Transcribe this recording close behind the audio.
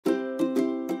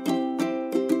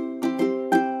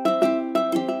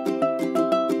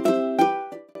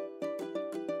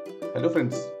Hello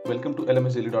friends, welcome to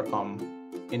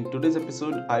lmsdaily.com. In today's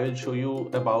episode, I will show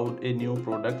you about a new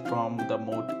product from the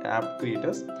Mote App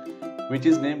creators, which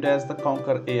is named as the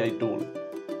Conker.AI tool.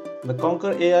 The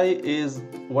Conker.AI is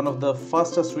one of the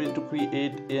fastest way to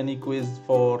create any quiz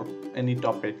for any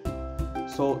topic.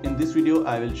 So in this video,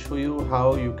 I will show you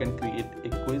how you can create a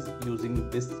quiz using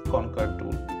this Conker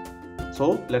tool.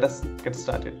 So let us get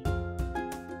started.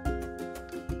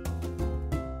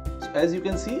 As you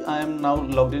can see, I am now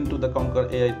logged into the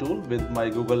Conker.AI tool with my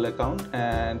Google account,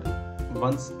 and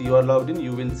once you are logged in,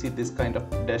 you will see this kind of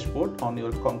dashboard on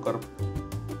your Conker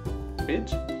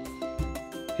page.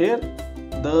 Here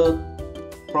the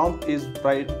prompt is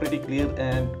pretty clear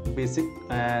and basic,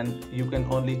 and you can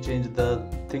only change the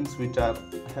things which are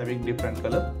having different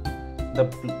color. The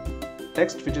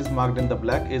text which is marked in the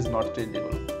black is not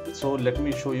changeable. So let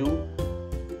me show you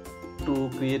to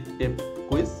create a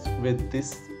quiz with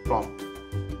this prompt.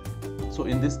 So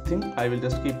in this thing, I will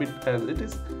just keep it as it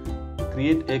is.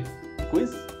 Create a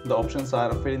quiz. The options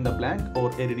are fill in the blank or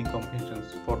a reading comprehension.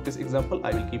 For this example,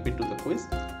 I will keep it to the quiz.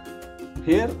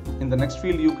 Here in the next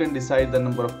field, you can decide the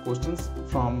number of questions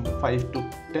from 5 to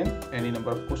 10. Any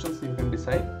number of questions you can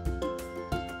decide.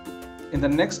 In the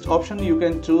next option, you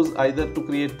can choose either to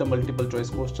create the multiple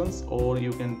choice questions, or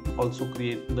you can also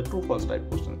create the true false type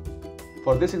question.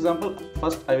 For this example,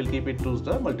 first I will keep it to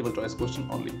the multiple choice question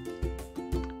only.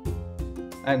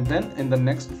 And then in the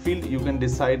next field, you can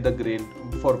decide the grade,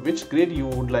 for which grade you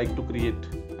would like to create.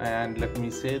 And let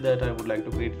me say that I would like to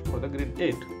create it for the grade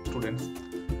 8 students.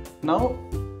 Now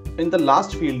in the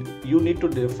last field, you need to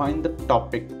define the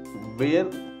topic where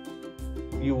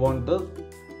you want the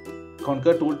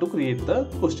Conker tool to create the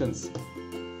questions.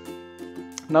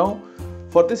 Now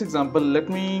for this example, let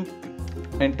me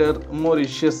enter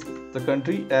Mauritius, the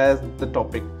country, as the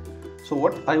topic. So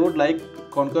what I would like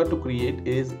Conker to create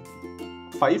is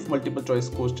 5 multiple choice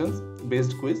questions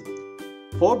based quiz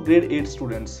for grade 8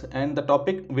 students, and the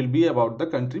topic will be about the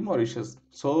country Mauritius.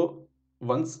 So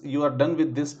once you are done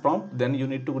with this prompt, then you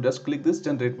need to just click this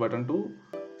generate button to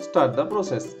start the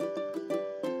process.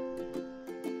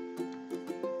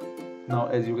 Now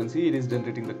as you can see, it is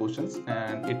generating the questions,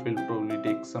 and it will probably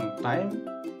take some time,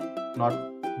 not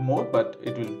more, but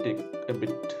it will take a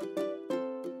bit.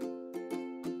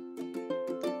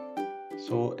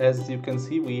 So as you can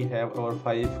see, we have our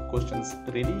 5 questions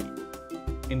ready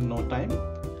in no time,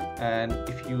 and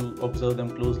if you observe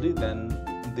them closely, then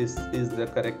this is the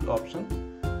correct option,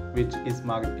 which is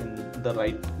marked in the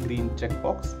right green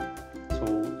checkbox.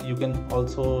 So you can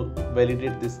also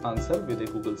validate this answer with a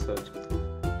Google search.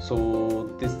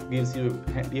 So this gives you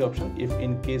a handy option if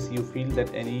in case you feel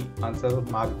that any answer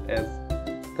marked as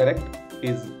correct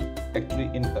is actually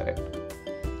incorrect.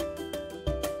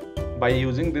 By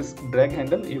using this drag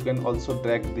handle, you can also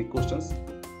drag the questions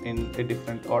in a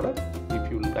different order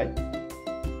if you like.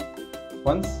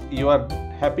 Once you are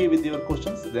happy with your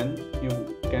questions, then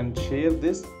you can share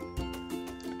this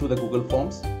to the Google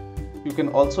Forms. You can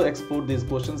also export these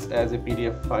questions as a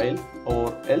PDF file,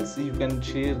 or else you can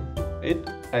share it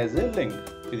as a link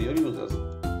with your users.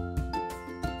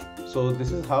 So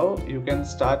this is how you can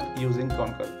start using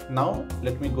Conker. Now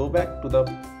let me go back to the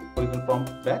original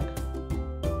prompt back,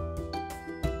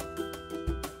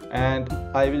 and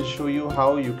I will show you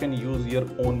how you can use your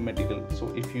own material.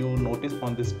 So if you notice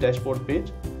on this dashboard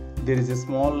page, there is a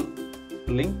small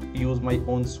link, use my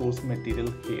own source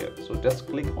material here. So just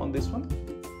click on this one.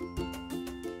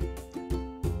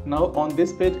 Now on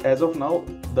this page, as of now,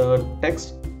 the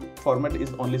text format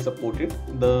is only supported.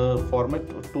 The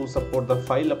format to support the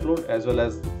file upload as well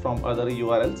as from other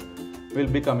URLs will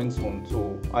be coming soon.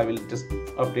 So I will just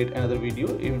update another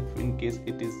video if in case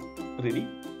it is ready.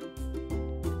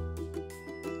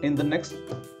 In the next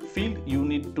field, you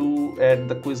need to add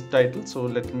the quiz title. So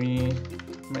let me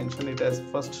mention it as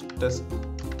first test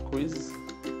quiz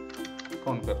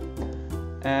Conker.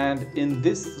 And in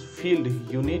this field,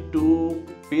 you need to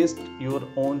paste your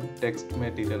own text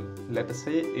material. Let us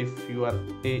say if you are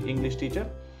a English teacher,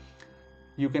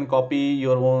 you can copy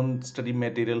your own study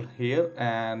material here,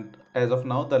 and as of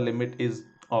now the limit is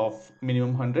of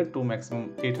minimum 100 to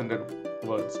maximum 800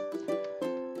 words.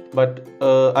 But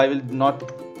I will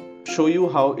not show you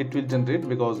how it will generate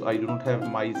because I do not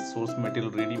have my source material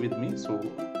ready with me, so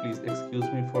please excuse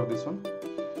me for this one.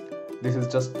 This is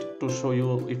just to show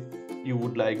you if you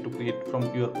would like to create from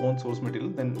your own source material,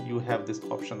 then you have this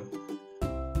option.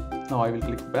 Now I will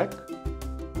click back.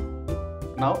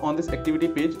 Now on this activity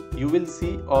page, you will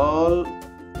see all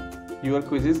your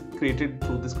quizzes created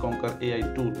through this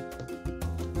Conker.AI tool.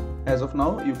 As of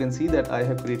now, you can see that I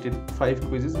have created 5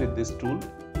 quizzes with this tool.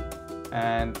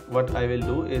 And what I will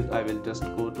do is I will just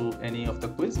go to any of the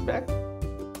quiz back,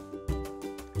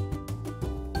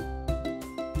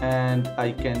 and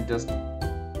I can just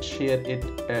share it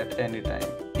at any time.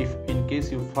 If in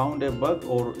case you found a bug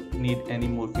or need any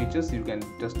more features, you can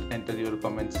just enter your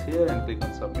comments here and click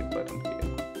on submit button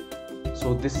here.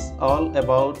 So this is all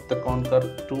about the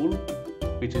Conker tool,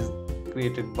 which is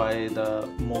created by the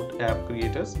Mote App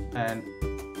creators, and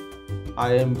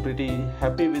I am pretty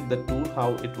happy with the tool,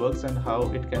 how it works and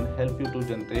how it can help you to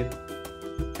generate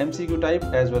MCQ type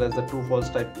as well as the true false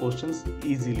type questions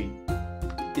easily.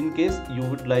 In case you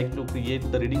would like to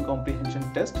create the reading comprehension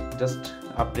test, just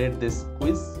update this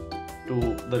quiz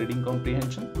to the reading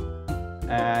comprehension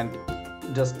and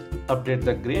just update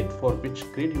the grade for which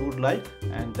grade you would like,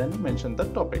 and then mention the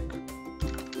topic.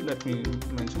 Let me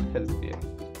mention healthcare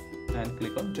and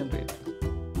click on generate.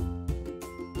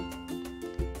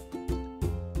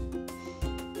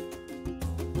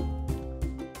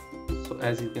 So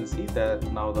as you can see that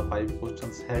now the 5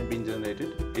 questions have been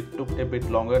generated. It took a bit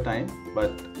longer time,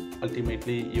 but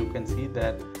ultimately you can see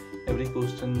that every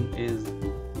question is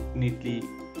neatly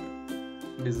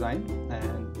designed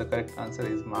and the correct answer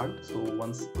is marked. So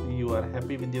once you are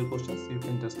happy with your questions, you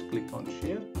can just click on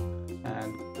share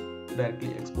and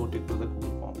directly export it to the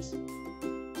Google Forms.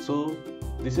 So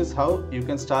this is how you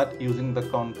can start using the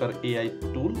Conker.AI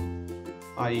tool.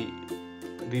 I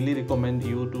really recommend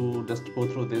you to just go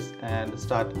through this and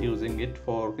start using it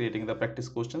for creating the practice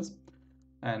questions.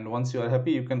 And once you are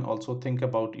happy, you can also think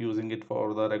about using it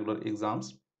for the regular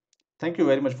exams. Thank you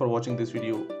very much for watching this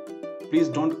video. Please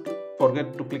don't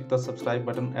forget to click the subscribe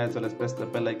button as well as press the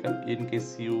bell icon. In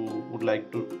case you would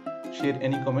like to share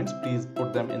any comments, please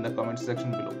put them in the comment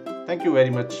section below. Thank you very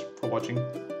much for watching.